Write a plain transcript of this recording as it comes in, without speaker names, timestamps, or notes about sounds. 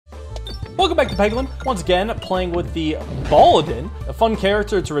Welcome back to Peglin. Once again, playing with the Paladin, a fun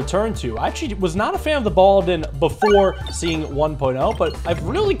character to return to. I actually was not a fan of the Paladin before seeing 1.0, but I've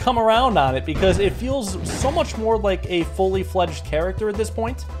really come around on it because it feels so much more like a fully fledged character at this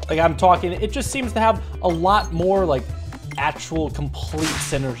point. Like I'm talking, it just seems to have a lot more like actual complete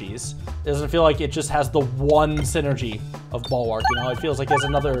synergies. It doesn't feel like it just has the one synergy of Bulwark, you know? It feels like there's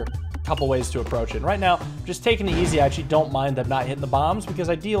another couple ways to approach it. Right now, I'm just taking it easy. I actually don't mind them not hitting the bombs because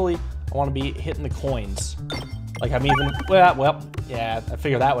ideally, I want to be hitting the coins. Like I'm even, well, yeah, I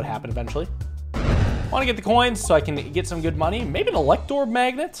figure that would happen eventually. I want to get the coins so I can get some good money. Maybe an Elector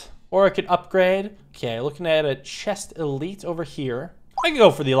magnet, or I could upgrade. Okay, looking at a chest elite over here. I can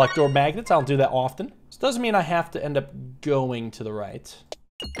go for the Elector magnets. I don't do that often. This doesn't mean I have to end up going to the right.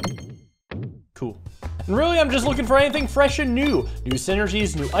 Cool. And really, I'm just looking for anything fresh and new. New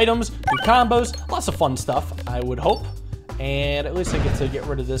synergies, new items, new combos, lots of fun stuff, I would hope. And at least I get to get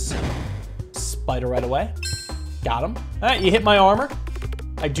rid of this spider right away. Got him. All right, you hit my armor.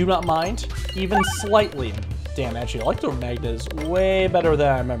 I do not mind, even slightly. Damn, actually, Electro Magnet is way better than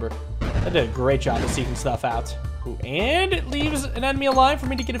I remember. I did a great job of seeking stuff out. Ooh, and it leaves an enemy alive for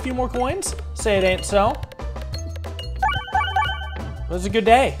me to get a few more coins. Say it ain't so. It was a good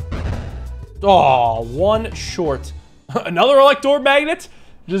day. Oh, one short. Another Elector Magnet?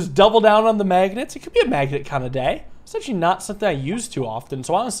 Just double down on the magnets. It could be a magnet kind of day. It's actually not something I use too often.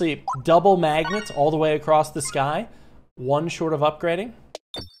 So honestly, double magnets all the way across the sky. One short of upgrading.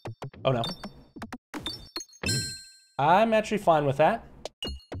 Oh no. I'm actually fine with that.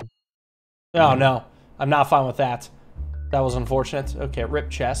 Oh no, I'm not fine with that. That was unfortunate. Okay, rip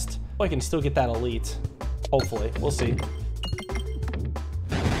chest. I can still get that elite. Hopefully, we'll see.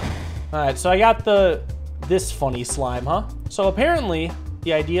 All right, so I got this funny slime, huh? So apparently,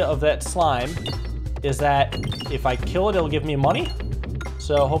 the idea of that slime is that if I kill it, it'll give me money.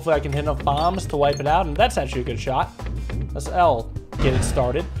 So hopefully I can hit enough bombs to wipe it out, and that's actually a good shot. That's L, get it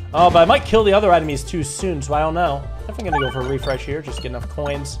started. Oh, but I might kill the other enemies too soon, so I don't know. Definitely gonna go for a refresh here, just get enough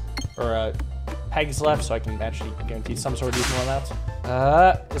coins or pegs left so I can actually guarantee some sort of decent one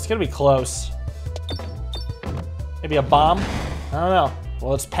out. It's gonna be close. Maybe a bomb? I don't know.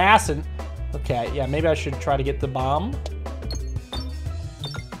 Well, it's passing. Okay, yeah, maybe I should try to get the bomb.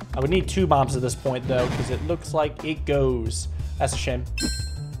 I would need 2 bombs at this point, though, because it looks like it goes. That's a shame.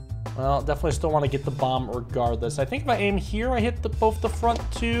 Well, definitely still want to get the bomb regardless. I think if I aim here, I hit both the front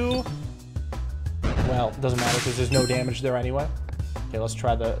 2. Well, it doesn't matter because there's no damage there anyway. Okay, let's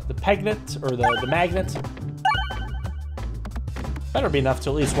try the pegnet, or the magnet. Better be enough to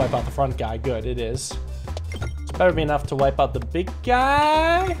at least wipe out the front guy. Good, it is. It's better be enough to wipe out the big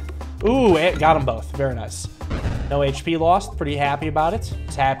guy. Ooh, got them both. Very nice. No HP lost, pretty happy about it.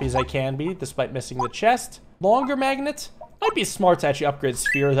 As happy as I can be, despite missing the chest. Longer magnet. Might be smart to actually upgrade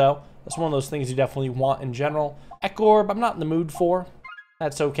Sphere, though. That's one of those things you definitely want in general. Echo Orb, I'm not in the mood for.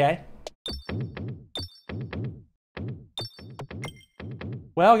 That's okay.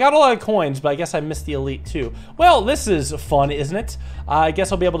 Well, I got a lot of coins, but I guess I missed the elite, too. Well, this is fun, isn't it? I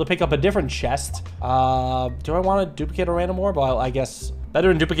guess I'll be able to pick up a different chest. Do I want to duplicate a random orb? Well, I guess... better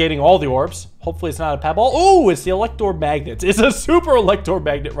than duplicating all the orbs. Hopefully it's not a pebble. Oh, it's the Elector Magnet. It's a super Elector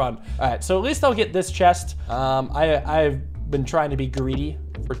Magnet run. All right, so at least I'll get this chest. I've been trying to be greedy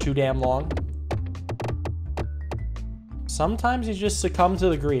for too damn long. Sometimes you just succumb to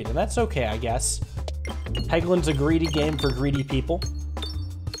the greed, and that's okay, I guess. Peglin's a greedy game for greedy people.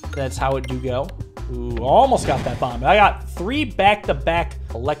 That's how it do go. Ooh, almost got that bomb. I got 3 back-to-back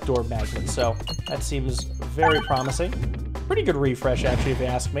Elector Magnets, so that seems very promising. Pretty good refresh, actually, if you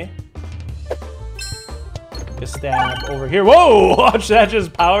ask me. A stab over here. Whoa! Watch that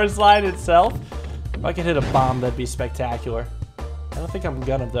just power slide itself. If I could hit a bomb, that'd be spectacular. I don't think I'm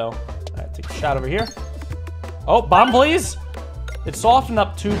gonna, though. All right, take a shot over here. Oh, bomb, please! It softened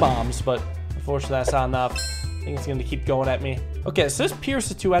up 2 bombs, but unfortunately, that's not enough. I think it's gonna keep going at me. Okay, so this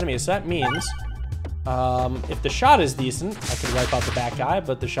pierces 2 enemies. So that means if the shot is decent, I could wipe out the back guy,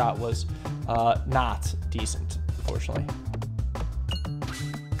 but the shot was not decent, unfortunately.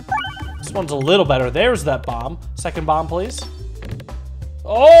 This one's a little better. There's that bomb. Second bomb, please.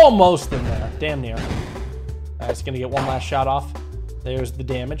 Almost in there. Damn near. It's gonna get one last shot off. There's the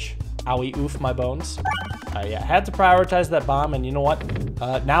damage. Owie, oof, my bones. Yeah, I had to prioritize that bomb, and you know what?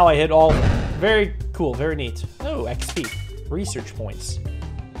 Now I hit all of them. Very cool, very neat. Oh, XP. Research points.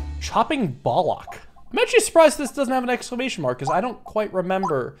 Chopping Bollock. I'm actually surprised this doesn't have an exclamation mark, because I don't quite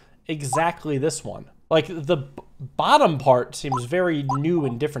remember exactly this one. Like, the bottom part seems very new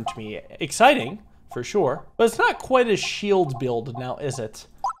and different to me. Exciting, for sure. But it's not quite a shield build now, is it?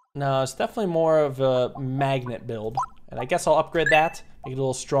 No, it's definitely more of a magnet build. And I guess I'll upgrade that, make it a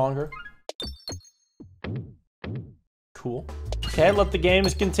little stronger. Cool. Okay, let the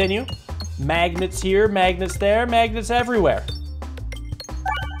games continue. Magnets here, magnets there, magnets everywhere.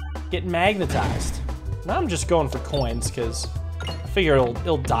 Getting magnetized. Now I'm just going for coins because I figure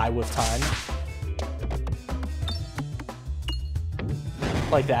it'll die with time.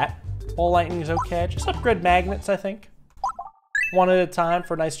 Like that. Ball lightning is okay. Just upgrade magnets, I think. One at a time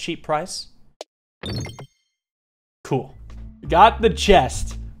for a nice cheap price. Cool. Got the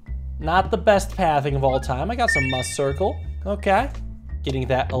chest. Not the best pathing of all time. I got some must circle. Okay. Getting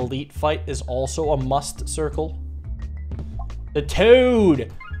that elite fight is also a must circle. The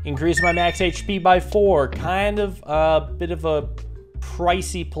toad. Increase my max HP by 4. Kind of a bit of a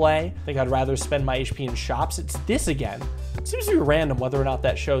pricey play. I think I'd rather spend my HP in shops. It's this again. It seems to be random whether or not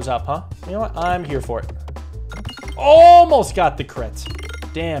that shows up, huh? You know what? I'm here for it. Almost got the crit.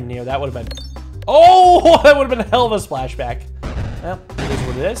 Damn near. That would have been... Oh, that would have been a hell of a splashback. Well, it is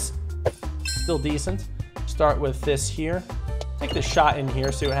what it is. Still decent. Start with this here. Take this shot in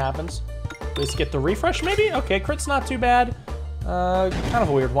here, see what happens. Let's get the refresh, maybe? Okay, crit's not too bad. Kind of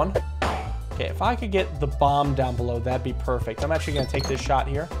a weird one. Okay, if I could get the bomb down below, that'd be perfect. I'm actually going to take this shot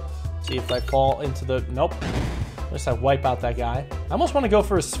here. See if I fall into the... Nope. At least I wipe out that guy. I almost want to go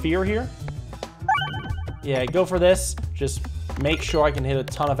for a sphere here. Yeah, go for this. Just make sure I can hit a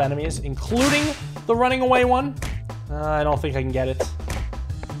ton of enemies, including the running away one. I don't think I can get it.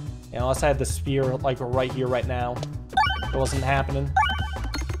 Yeah, unless I had the spear, like, right here, right now. It wasn't happening.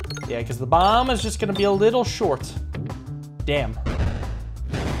 Yeah, because the bomb is just going to be a little short. Damn.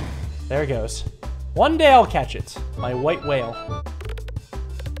 There it goes. One day I'll catch it. My white whale.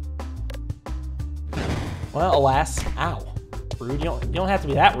 Well, alas. Ow. Rude. You don't have to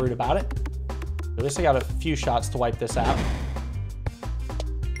be that rude about it. At least I got a few shots to wipe this out.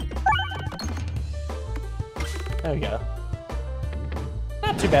 There we go.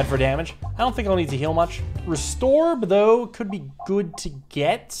 Not too bad for damage. I don't think I'll need to heal much. Restore, though, could be good to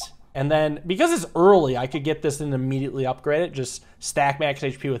get. And then, because it's early, I could get this and immediately upgrade it. Just stack max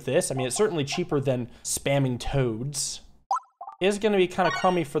HP with this. I mean, it's certainly cheaper than spamming toads. It is going to be kind of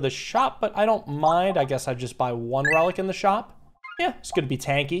crummy for the shop, but I don't mind. I guess I'd just buy one relic in the shop. Yeah, it's going to be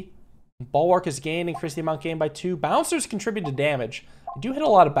tanky. Bulwark is gained, increase the amount gained by 2. Bouncers contribute to damage. I do hit a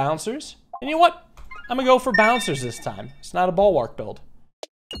lot of bouncers. And you know what? I'm going to go for bouncers this time. It's not a bulwark build.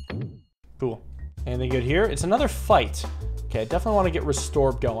 Cool. Anything good here? It's another fight. Okay, I definitely want to get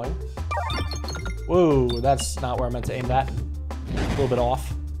restored going. Whoa, that's not where I meant to aim that. A little bit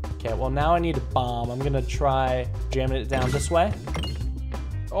off. Okay, well now I need a bomb. I'm gonna try jamming it down this way.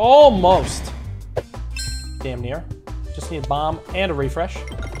 Almost. Damn near. Just need a bomb and a refresh.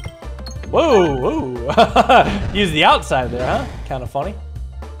 Whoa, whoa. Use the outside there, huh? Kind of funny.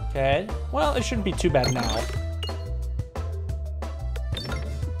 Okay, well, it shouldn't be too bad now.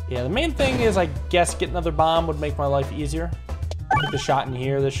 Yeah, the main thing is, I guess, get another bomb would make my life easier. Take the shot in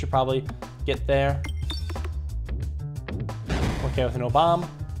here. This should probably get there. Okay with no bomb.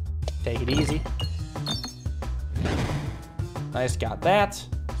 Take it easy. Nice, got that.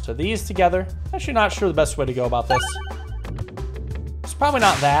 So these together. Actually not sure the best way to go about this. It's probably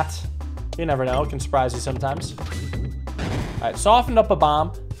not that. You never know. It can surprise you sometimes. All right, softened up a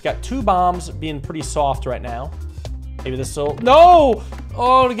bomb. We've got 2 bombs being pretty soft right now. Maybe this will... No!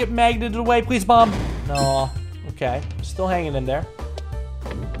 Oh, to get magneted away. Please, bomb. No. Okay. Still hanging in there.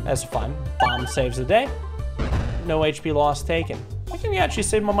 That's fun. Bomb saves the day. No HP loss taken. I can actually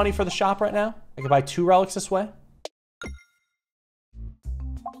save my money for the shop right now. I can buy 2 relics this way.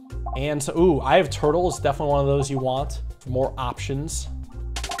 And so, ooh, I have turtle. It's definitely one of those you want for more options.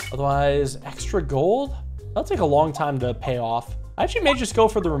 Otherwise, extra gold? That'll take a long time to pay off. I actually may just go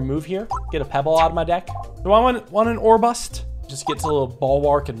for the remove here. Get a pebble out of my deck. Do I want an ore bust? Just gets a little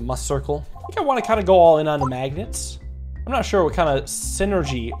bulwark and must circle. I think I want to kind of go all in on the magnets. I'm not sure what kind of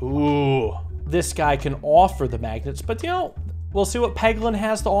synergy, ooh, this guy can offer the magnets, but you know, we'll see what Peglin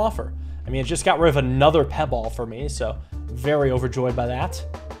has to offer. I mean, it just got rid of another pebble for me, so very overjoyed by that.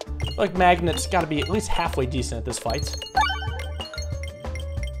 I feel like magnets got to be at least halfway decent at this fight.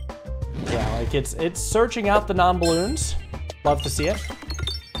 Yeah, like it's searching out the non-balloons. Love to see it.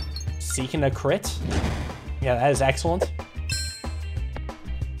 Seeking a crit. Yeah, that is excellent.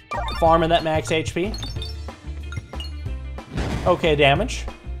 Farming that max HP. Okay, damage.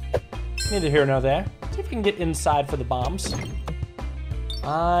 Neither here nor there. See if we can get inside for the bombs.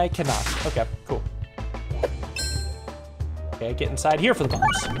 I cannot. Okay, cool. Okay, get inside here for the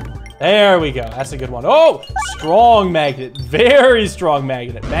bombs. There we go. That's a good one. Oh, strong magnet. Very strong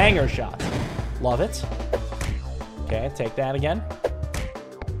magnet. Banger shot. Love it. Okay, take that again.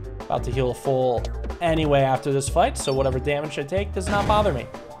 About to heal a full anyway after this fight, so whatever damage I take does not bother me.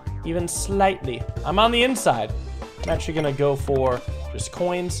 Even slightly. I'm on the inside. I'm actually gonna go for just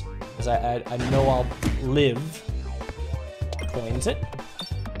coins, because I know I'll live. Coins it.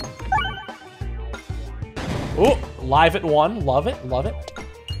 Oh, live at 1. Love it, love it.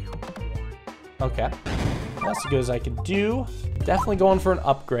 Okay. That's as good as I can do. Definitely going for an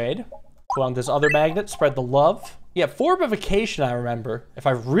upgrade. Put on this other magnet, spread the love. Yeah, Forbification, I remember. If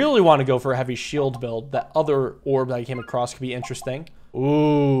I really want to go for a heavy shield build, that other orb that I came across could be interesting.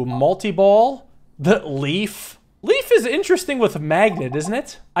 Ooh, multi-ball. The leaf. Leaf is interesting with magnet, isn't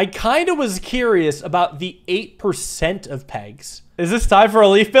it? I kind of was curious about the 8% of pegs. Is this time for a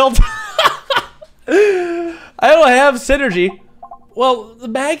leaf build? I don't have synergy. Well, the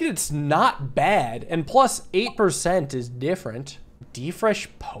magnet's not bad, and plus 8% is different. Defresh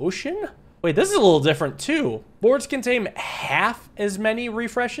potion? Wait, this is a little different too. Boards contain half as many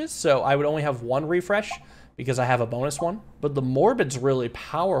refreshes, so I would only have 1 refresh because I have a bonus one. But the Morbid's really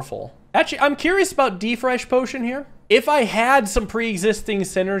powerful. Actually, I'm curious about Defresh potion here. If I had some pre-existing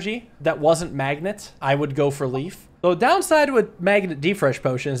synergy that wasn't magnet, I would go for leaf. The downside with magnet Defresh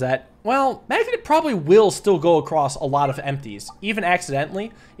potion is that, well, magnet probably will still go across a lot of empties, even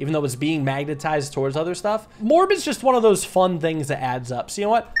accidentally, even though it's being magnetized towards other stuff. Morbid's just one of those fun things that adds up. So you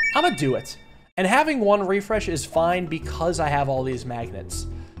know what? I'm gonna do it. And having 1 refresh is fine because I have all these magnets.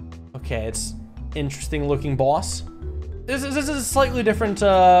 Okay, it's interesting looking boss. This is a slightly different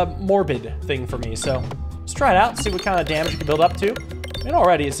Morbid thing for me, so let's try it out, see what kind of damage it can build up to. And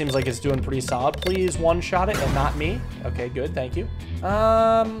already it seems like it's doing pretty solid. Please one-shot it and not me. Okay, good, thank you.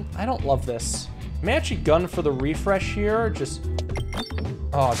 I don't love this. I may actually gun for the refresh here, just...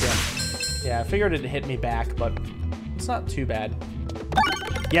 Oh, damn. Yeah, I figured it'd hit me back, but it's not too bad.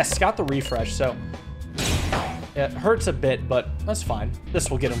 Yes, got the refresh, so... It hurts a bit, but that's fine.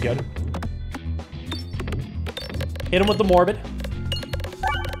 This will get him good. Hit him with the Morbid.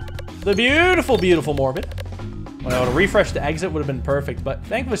 The beautiful, beautiful Morbid. Well, to refresh the exit would have been perfect, but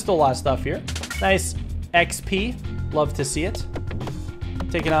thankfully still a lot of stuff here. Nice XP. Love to see it.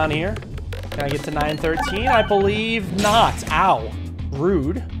 Take it on here. Can I get to 913? I believe not. Ow.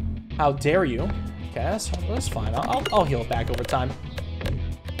 Rude. How dare you? Okay, that's fine. I'll heal it back over time.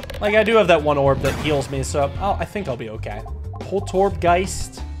 Like, I do have that 1 orb that heals me, so I think I'll be okay.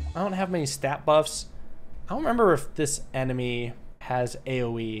 Poltergeist. I don't have many stat buffs. I don't remember if this enemy has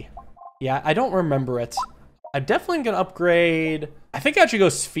AoE. Yeah, I don't remember it. I'm definitely gonna upgrade. I think I should go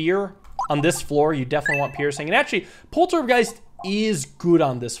Sphere. On this floor, you definitely want Piercing. And actually, Poltergeist is good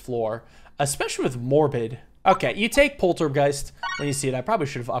on this floor, especially with Morbid. Okay, you take Poltergeist when you see it. I probably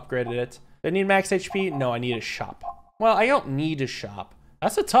should have upgraded it. Do I need max HP? No, I need a shop. Well, I don't need a shop.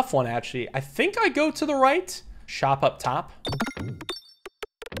 That's a tough one, actually. I think I go to the right. Shop up top.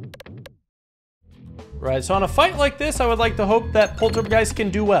 Right, so on a fight like this, I would like to hope that Poltergeist can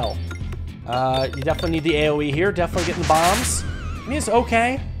do well. You definitely need the AoE here. Definitely getting the bombs. I mean, it's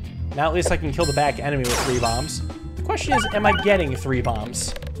okay. Now at least I can kill the back enemy with 3 bombs. The question is, am I getting 3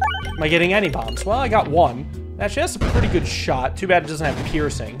 bombs? Am I getting any bombs? Well, I got 1. Actually, that's a pretty good shot. Too bad it doesn't have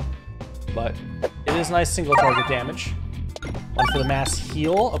piercing. But it is nice single target damage. 1 for the mass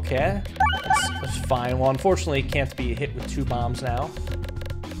heal. Okay. That's fine. Well, unfortunately, it can't be hit with 2 bombs now.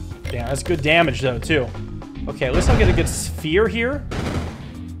 Damn, that's good damage, though, too. Okay, at least I'll get a good sphere here.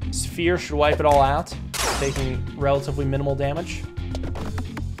 Sphere should wipe it all out, taking relatively minimal damage.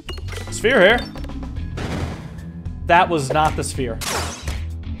 Sphere here. That was not the sphere.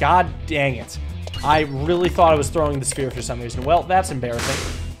 God dang it. I really thought I was throwing the sphere for some reason. Well, that's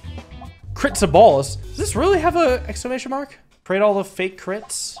embarrassing. Crit Sabolis. Does this really have a exclamation mark? Create all the fake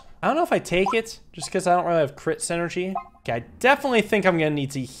crits. I don't know if I take it, just because I don't really have crit synergy. Okay, I definitely think I'm gonna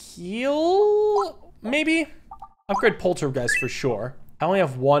need to heal, maybe? Upgrade Poltergeist for sure. I only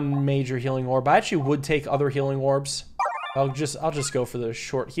have 1 major healing orb. I actually would take other healing orbs. I'll just go for the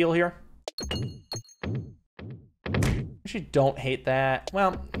short heal here. Actually don't hate that.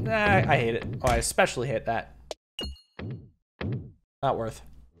 Well, nah, I hate it. Oh, I especially hate that. Not worth.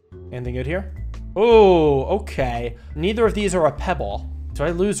 Anything good here? Oh, okay. Neither of these are a pebble. Do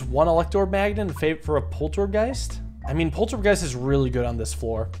I lose 1 Elector Magnet in favor for a Poltergeist? I mean, Poltergeist is really good on this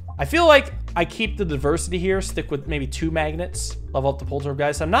floor. I feel like I keep the diversity here, stick with maybe 2 magnets, level up the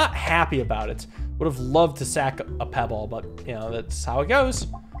Poltergeist. I'm not happy about it. Would have loved to sack a pebble, but, you know, that's how it goes.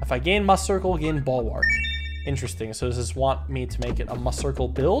 If I gain Must Circle, gain Bulwark. Interesting. So does this want me to make it a Must Circle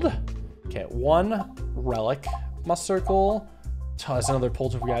build? Okay, 1 Relic. Must Circle. Oh, that's another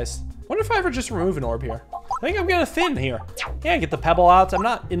Poltergeist. Wonder if I ever just remove an orb here. I think I'm gonna thin here. Yeah, get the pebble out. I'm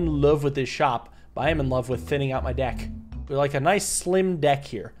not in love with this shop, but I am in love with thinning out my deck. We're like a nice slim deck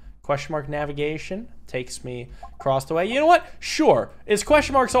here. Question mark navigation takes me across the way. You know what? Sure. It's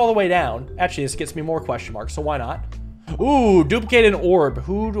question marks all the way down. Actually, this gets me more question marks, so why not? Ooh, duplicate an orb.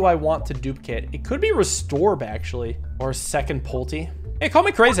 Who do I want to duplicate? It could be Restorb, actually. Or second Polty. Hey, call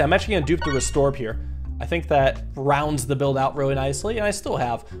me crazy. I'm actually going to dupe the Restorb here. I think that rounds the build out really nicely, and I still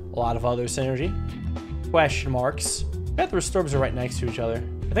have a lot of other synergy. Question marks. I bet the Restorbs are right next to each other.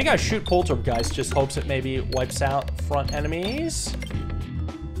 I think I shoot Poltergeist, just hopes it maybe wipes out front enemies.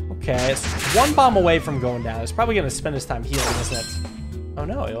 Okay, it's one bomb away from going down. It's probably going to spend his time healing, isn't it? Oh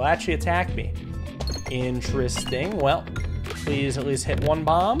no, it'll actually attack me. Interesting. Well, please at least hit one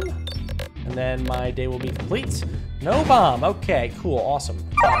bomb, and then my day will be complete. No bomb. Okay, cool, awesome.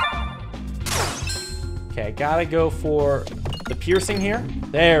 Okay, gotta go for the piercing here.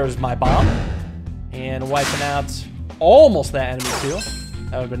 There's my bomb. And wiping out almost that enemy too.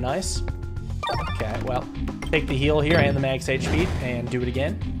 That would've been nice. Okay, well, take the heal here and the max HP and do it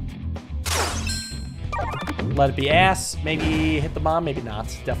again. Let it be ass. Maybe hit the bomb, maybe not.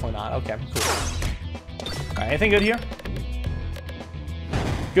 Definitely not. Okay, cool. All right, anything good here?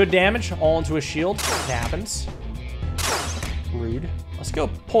 Good damage, all into a shield. It happens. Rude. Let's go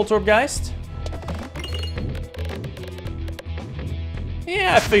Poltergeist.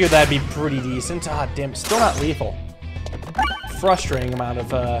 Yeah, I figured that'd be pretty decent. Ah, damn, still not lethal. Frustrating amount of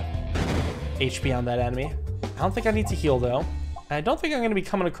HP on that enemy. I don't think I need to heal though. I don't think I'm going to be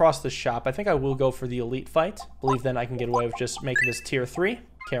coming across the shop. I think I will go for the elite fight. I believe then I can get away with just making this tier 3.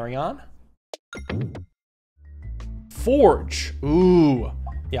 Carrying on. Forge. Ooh.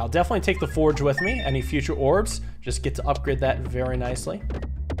 Yeah, I'll definitely take the Forge with me. Any future orbs, just get to upgrade that very nicely.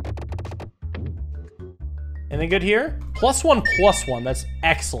 Anything good here? +1/+1. That's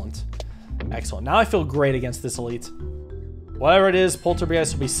excellent. Excellent. Now I feel great against this elite. Whatever it is,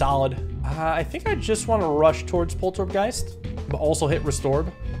 Poltergeist will be solid. I think I just want to rush towards Poltergeist, but also hit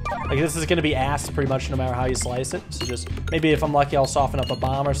Restorb. Like, this is going to be ass pretty much no matter how you slice it. So just, maybe if I'm lucky, I'll soften up a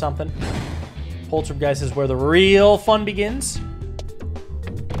bomb or something. Poltergeist is where the real fun begins.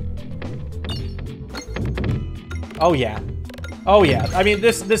 Oh, yeah. Oh, yeah. I mean,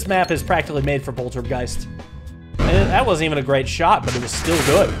 this map is practically made for Poltergeist. And that wasn't even a great shot, but it was still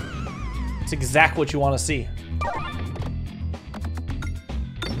good. It's exactly what you want to see.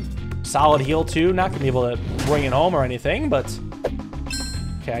 Solid heal too. Not gonna be able to bring it home or anything, but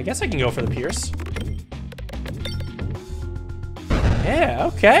okay, I guess I can go for the pierce. Yeah,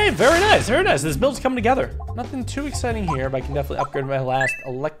 okay, very nice, very nice. This build's coming together. Nothing too exciting here, but I can definitely upgrade my last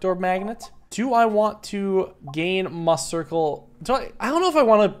Elector Magnet. Do I want to gain Must Circle? I don't know if I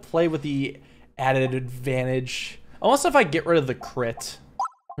want to play with the added advantage, unless if I get rid of the crit.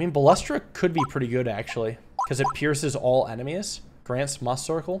 I mean, Ballustra could be pretty good actually, because it pierces all enemies. Grants Must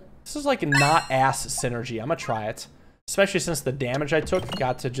Circle. This is like not ass synergy. I'm gonna try it. Especially since the damage I took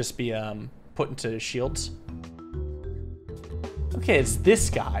got to just be put into shields. Okay, it's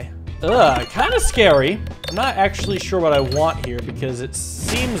this guy. Ugh, kind of scary. I'm not actually sure what I want here because it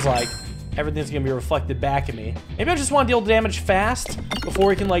seems like everything's gonna be reflected back at me. Maybe I just want to deal damage fast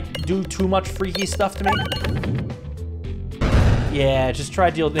before he can like do too much freaky stuff to me. Yeah, just try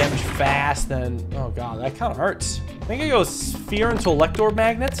to deal damage fast, then, oh god, that kind of hurts. I think I go Sphere into Elector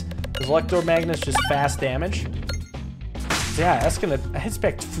Magnet, because Elector Magnet's just fast damage. Yeah, that's gonna, that hits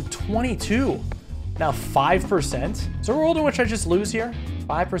back for 22. Now 5%. Is there a world in which I just lose here?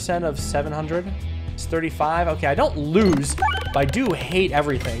 5% of 700 is 35. Okay, I don't lose, but I do hate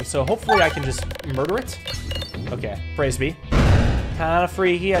everything, so hopefully I can just murder it. Okay, praise be. Kind of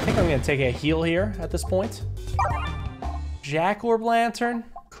freaky. I think I'm gonna take a heal here at this point. Jack Orb Lantern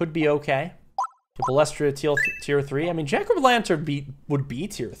could be okay. Ballustra tier 3. I mean, Jack Orb Lantern would be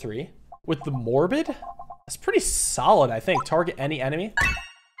tier 3. With the Morbid, that's pretty solid, I think. Target any enemy.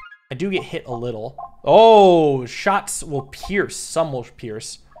 I do get hit a little. Oh, shots will pierce. Some will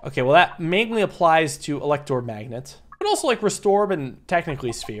pierce. Okay, well that mainly applies to Elector Magnet. But also like Restorb and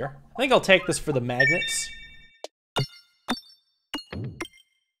technically Sphere. I think I'll take this for the magnets.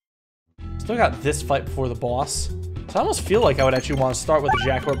 Still got this fight before the boss. So I almost feel like I would actually want to start with the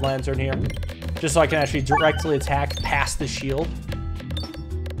Jack Orb Lantern here. Just so I can actually directly attack past the shield.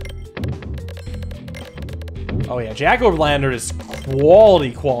 Oh yeah, Jack Orb Lantern is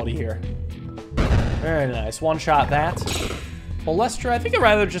quality here. Very nice. One shot that. Ballustra, I think I'd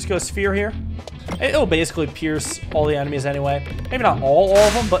rather just go Sphere here. It'll basically pierce all the enemies anyway. Maybe not all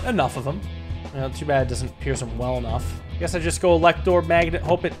of them, but enough of them. You know, too bad it doesn't pierce them well enough. I guess I just go Elector Magnet,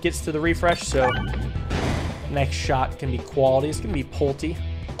 hope it gets to the refresh, so next shot can be quality. It's gonna be Polty.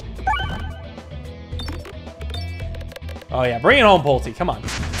 Oh yeah, bring it home, Polty. Come on.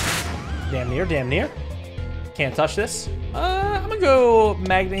 Damn near, damn near. Can't touch this. I'm gonna go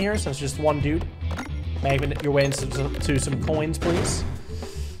Magnet here since it's just one dude. Magnet your way into some coins, please.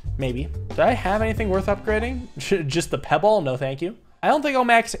 Maybe. Do I have anything worth upgrading? Just the pebble? No, thank you. I don't think I'll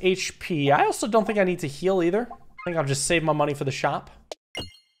max HP. I also don't think I need to heal either. I think I'll just save my money for the shop.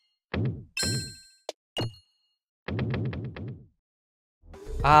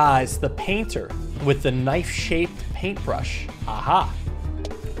 Ah, it's the painter with the knife-shaped paintbrush. Aha.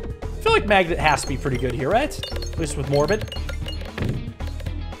 I feel like Magnet has to be pretty good here, right? At least with Morbid.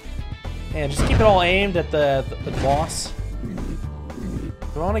 And just keep it all aimed at the boss.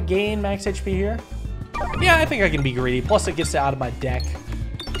 Do I want to gain max HP here? Yeah, I think I can be greedy. Plus, it gets it out of my deck.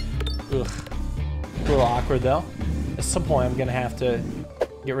 Ugh. A little awkward, though. At some point, I'm going to have to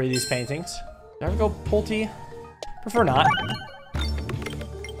get rid of these paintings. Do I ever go Pulte? Prefer not.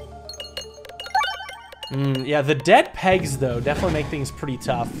 Yeah, the dead pegs, though, definitely make things pretty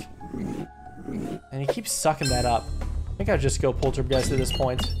tough. And he keeps sucking that up. I think I'll just go Poltergeist at this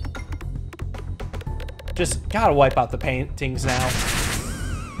point. Just gotta wipe out the paintings now.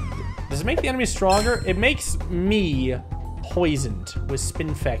 Does it make the enemy stronger? It makes me poisoned with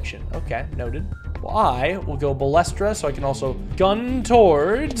Spinfection. Okay, noted. Well, I will go Balestra so I can also gun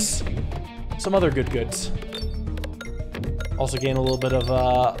towards some other good goods. Also gain a little bit of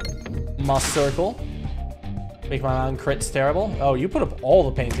Moss Circle. Make my non-crits terrible. Oh, you put up all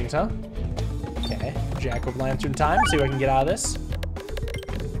the paintings, huh? Okay, Jack-o'-lantern time. See what I can get out of this.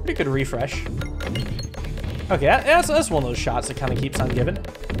 Pretty good refresh. Okay, that's one of those shots that kind of keeps on giving.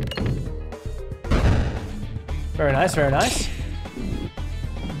 Very nice, very nice.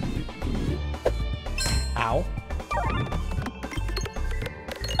 Ow.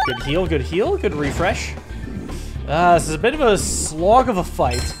 Good heal, good heal, good refresh. This is a bit of a slog of a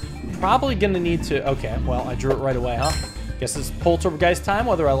fight. Probably gonna need to... Okay, well, I drew it right away, huh? Guess it's Poltergeist time,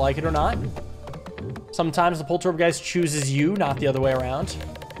 whether I like it or not. Sometimes the Poltergeist chooses you, not the other way around.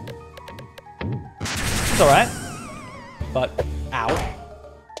 It's alright. But, ow.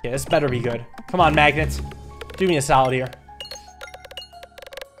 Yeah, this better be good. Come on, Magnet. Do me a solid here.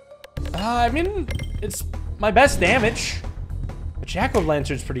 I mean, it's my best damage. But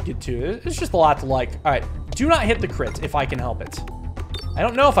Jack-o'-lantern's pretty good, too. It's just a lot to like. Alright, do not hit the crit if I can help it. I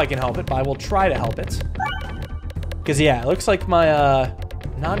don't know if I can help it, but I will try to help it. Because, yeah, it looks like my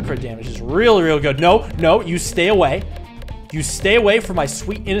non-crit damage is really, real good. No, no, you stay away. You stay away from my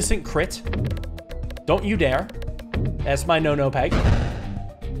sweet, innocent crit. Don't you dare. That's my no-no peg.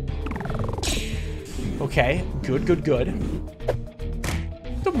 Okay, good, good, good.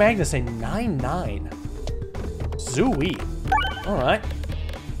 The Magnus say 9-9. Zooey. Alright.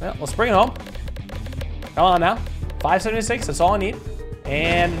 Well, let's bring it home. Come on now. 576, that's all I need.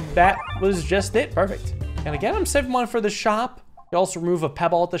 And that was just it. Perfect. And again, I'm saving one for the shop. You also remove a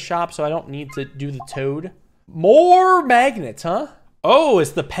pebble at the shop, so I don't need to do the toad. More magnets, huh? Oh,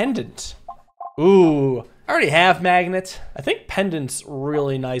 it's the pendant. Ooh, I already have magnet. I think pendant's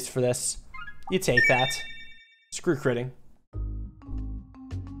really nice for this. You take that. Screw critting.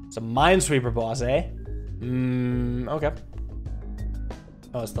 It's a Minesweeper boss, eh? Okay.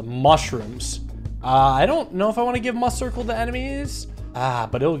 Oh, it's the mushrooms. I don't know if I want to give Must Circle to enemies.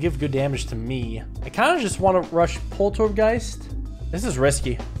 But it'll give good damage to me. I kind of just want to rush Poltergeist. This is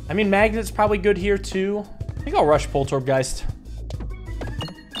risky. I mean, Magnet's probably good here too. I think I'll rush Poltergeist.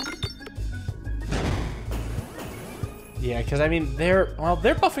 Yeah, because I mean, they're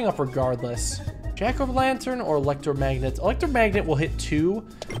buffing up regardless. Jack-o'-lantern or Electromagnet? Electromagnet will hit 2.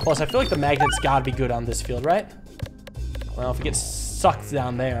 Plus, I feel like the Magnet's gotta be good on this field, right? Well, if it gets sucked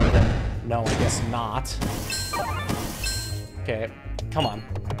down there, then no, I guess not. Okay. Come on.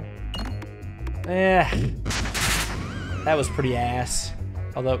 That was pretty ass.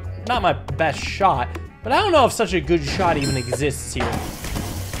 Although, not my best shot. But I don't know if such a good shot even exists here.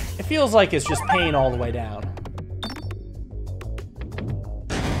 It feels like it's just pain all the way down.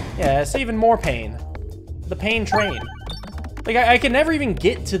 Yeah, it's even more pain. The pain train. Like, I can never even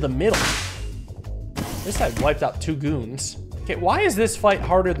get to the middle. At least I wiped out 2 goons. Okay, why is this fight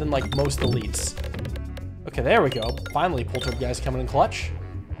harder than, like, most elites? Okay, there we go. Finally, Poltergeist coming in clutch.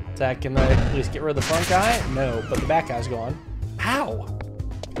 Attack, can I at least get rid of the front guy? No, but the back guy's gone. Ow!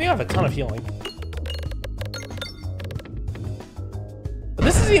 I think I have a ton of healing. But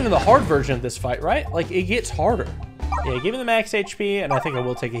this is even the hard version of this fight, right? Like, it gets harder. Yeah, give me the max HP, and I think I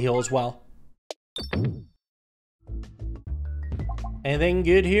will take a heal as well. Anything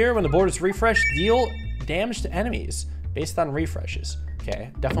good here? When the board is refreshed, deal damage to enemies based on refreshes. Okay,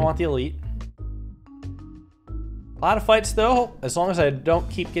 definitely want the elite. A lot of fights, though. As long as I don't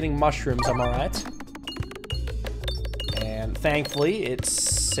keep getting mushrooms, I'm alright. And thankfully, it's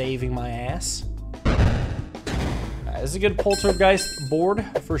saving my ass. This is a good Poltergeist board,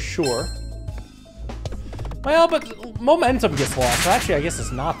 for sure. Well, but momentum gets lost. Actually, I guess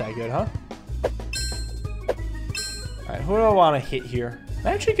it's not that good, huh? Alright, who do I want to hit here? I'm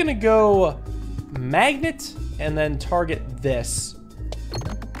actually going to go magnet and then target this.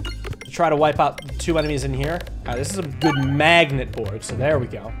 To try to wipe out 2 enemies in here. Alright, this is a good magnet board, so there we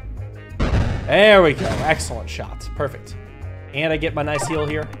go. There we go. Excellent shot. Perfect. And I get my nice heal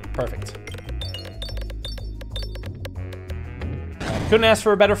here. Perfect. Couldn't ask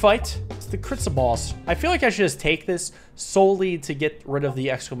for a better fight. It's the crits boss. I feel like I should just take this solely to get rid of the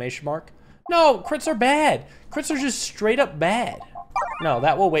exclamation mark. No, crits are bad. Crits are just straight up bad. No,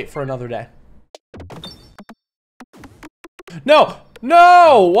 that will wait for another day. No!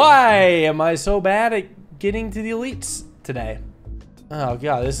 No! Why am I so bad at getting to the elites today? Oh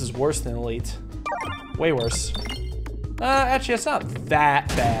god, this is worse than elite. Way worse. Actually, it's not that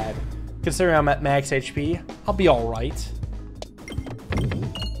bad. Considering I'm at max HP, I'll be alright.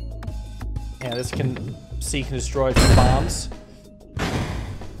 Yeah, this can seek and destroy 2 bombs.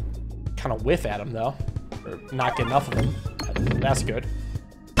 Kind of whiff at them, though. Or not get enough of them. That's good.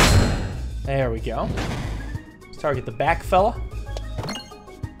 There we go. Let's target the back fella.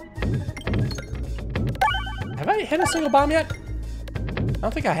 Have I hit a single bomb yet? I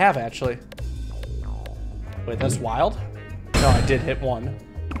don't think I have, actually. Wait, that's wild? No, I did hit 1.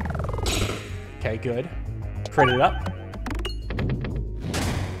 Okay, good. Crit it up.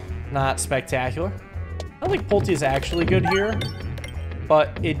 Not spectacular. I don't think Pulte is actually good here,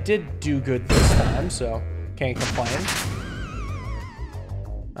 but it did do good this time, so can't complain.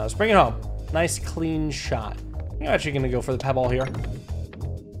 Now let's bring it home. Nice clean shot. I'm actually gonna go for the pebble here.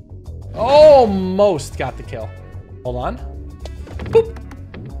 Almost got the kill. Hold on. Boop.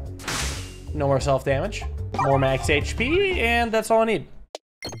 No more self-damage. More max HP, and that's all I need.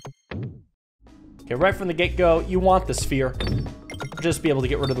 Okay, right from the get-go, you want the sphere. Just be able to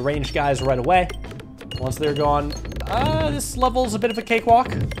get rid of the ranged guys right away. Once they're gone, this level's a bit of a cakewalk.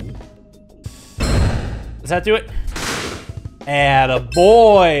 Does that do it?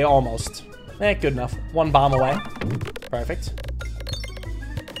 Attaboy, almost. Good enough. 1 bomb away. Perfect.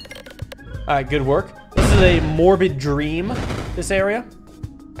 Alright, good work. This is a morbid dream, this area.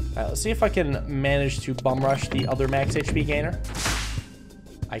 Alright, let's see if I can manage to bum rush the other max HP gainer.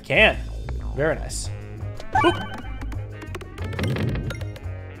 I can. Very nice. Boop.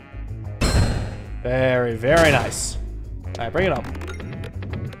 Very, very nice. All right, bring it up.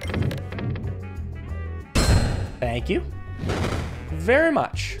 Thank you. Very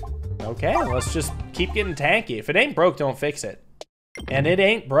much. Okay, let's just keep getting tanky. If it ain't broke, don't fix it. And it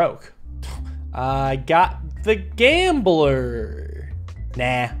ain't broke. I got the gambler.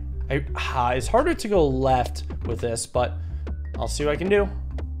 Nah. It's harder to go left with this, but I'll see what I can do.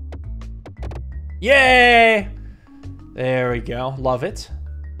 Yay! There we go. Love it.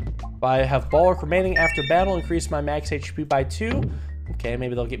 I have bulwark remaining after battle. Increase my max HP by 2. Okay,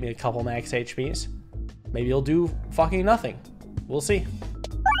 maybe they'll get me a couple max HPs. Maybe it'll do fucking nothing. We'll see.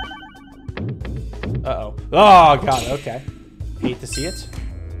 Uh-oh. Oh, God. Okay. Hate to see it.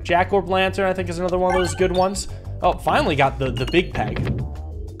 Jack Orb Lantern, I think, is another one of those good ones. Oh, finally got the big peg.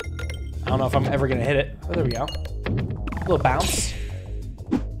 I don't know if I'm ever going to hit it. Oh, there we go. A little bounce.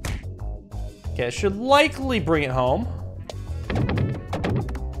 Okay, it should likely bring it home.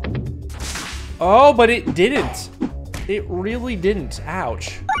 Oh, but it didn't. It really didn't.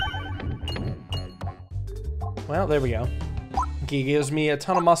 Ouch. Well, there we go. He gives me a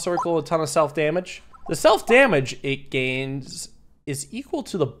ton of muscle circle, a ton of self-damage. The self-damage it gains is equal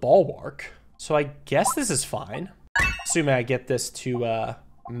to the bulwark. So I guess this is fine. Assuming I get this to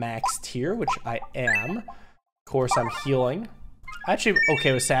max tier, which I am. Of course, I'm healing. Actually,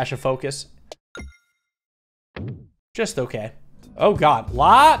 okay with Sash of Focus. Just okay. Oh god,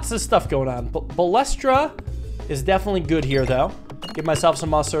 lots of stuff going on. Balestra is definitely good here, though. Give myself some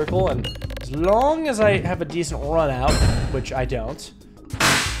muscle circle, and as long as I have a decent run out, which I don't,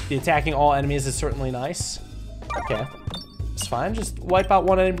 the attacking all enemies is certainly nice. Okay, it's fine. Just wipe out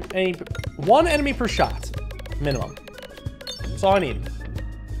one enemy per shot, minimum. That's all I need.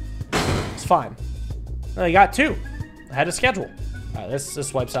 It's fine. I got 2. I had a schedule. All right,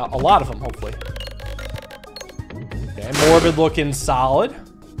 this wipes out a lot of them, hopefully. Okay, Morbid looking solid.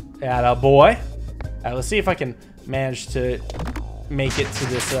 Attaboy. All right, let's see if I can manage to make it to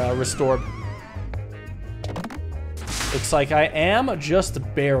this restored. Looks like I am, just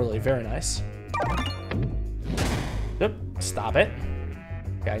barely. Very nice. Yep, stop it.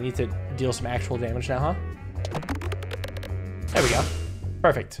 Okay, I need to deal some actual damage now, huh? There we go.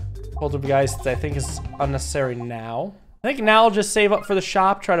 Perfect. Hold up, guys, I think is unnecessary now. I think now I'll just save up for the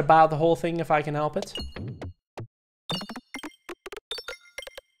shop, try to buy out the whole thing if I can help it.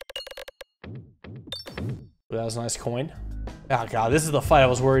 That was a nice coin. Oh god, this is the fight I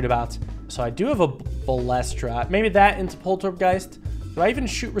was worried about. So I do have a Balestra. Maybe that into Poltergeist. Do I even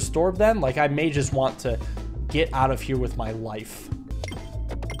shoot Restore then? Like, I may just want to get out of here with my life.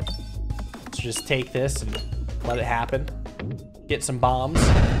 So just take this and let it happen. Get some bombs.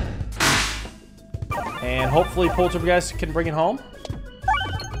 And hopefully Poltergeist can bring it home.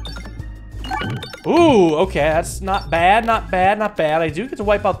 Ooh, okay, that's not bad, not bad, not bad. I do get to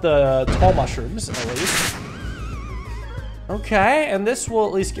wipe out the tall mushrooms, at least. Okay, and this will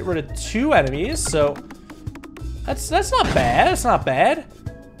at least get rid of 2 enemies, so that's not bad, that's not bad.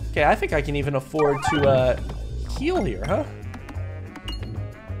 Okay, I think I can even afford to heal here, huh?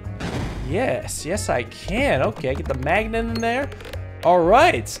 Yes, yes I can. Okay, get the magnet in there. All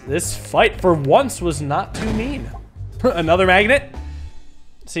right, this fight for once was not too mean. Another magnet?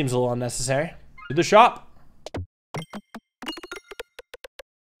 Seems a little unnecessary. To the shop.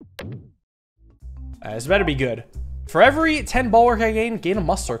 This better be good. For every 10 bulwark I gain a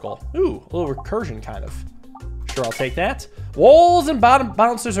must circle. Ooh, a little recursion kind of. Sure, I'll take that. Walls and bottom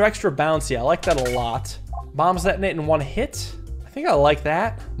bouncers are extra bouncy. I like that a lot. Bombs detonate in 1 hit. I think I like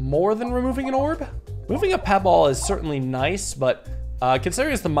that more than removing an orb. Moving a pebble is certainly nice, but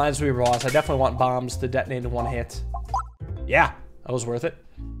considering it's the Minesweeper boss, I definitely want bombs to detonate in 1 hit. Yeah, that was worth it.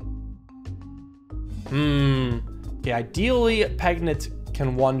 Okay, ideally, Peglin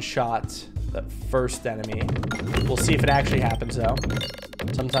can one-shot the first enemy. We'll see if it actually happens, though.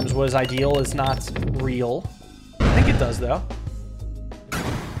 Sometimes what is ideal is not real. I think it does, though.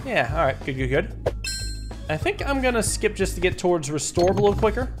 Yeah, all right, good, good, good. I think I'm gonna skip just to get towards Restore a little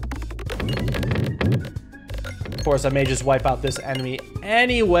quicker. Of course, I may just wipe out this enemy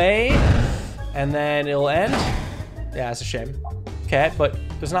anyway, and then it'll end. Yeah, that's a shame. Okay, but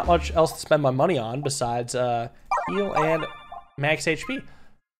there's not much else to spend my money on besides heal and max HP.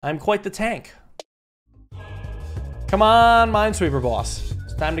 I'm quite the tank. Come on, Minesweeper boss.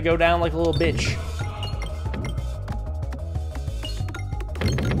 It's time to go down like a little bitch.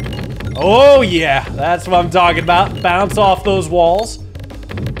 Oh yeah, that's what I'm talking about. Bounce off those walls.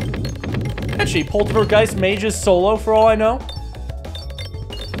 Actually, Poltergeist Mage's solo for all I know.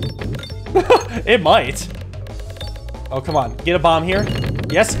 It might. Oh, come on. Get a bomb here.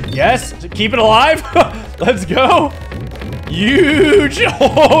 Yes, yes. Keep it alive. Let's go. Huge.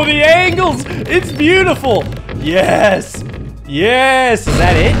 Oh, the angles. It's beautiful. Yes. Yes. Is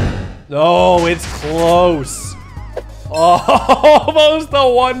that it? Oh, it's close. Oh, almost a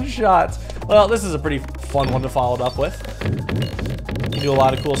one-shot. Well, this is a pretty fun one to follow it up with. You do a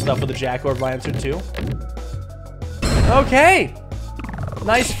lot of cool stuff with the Jack Orb Lantern, too. Okay.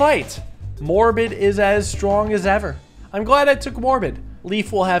 Nice fight. Morbid is as strong as ever. I'm glad I took Morbid.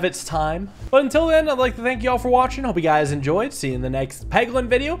 Leaf will have its time. But until then, I'd like to thank you all for watching. Hope you guys enjoyed. See you in the next Peglin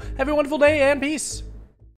video. Have a wonderful day and peace.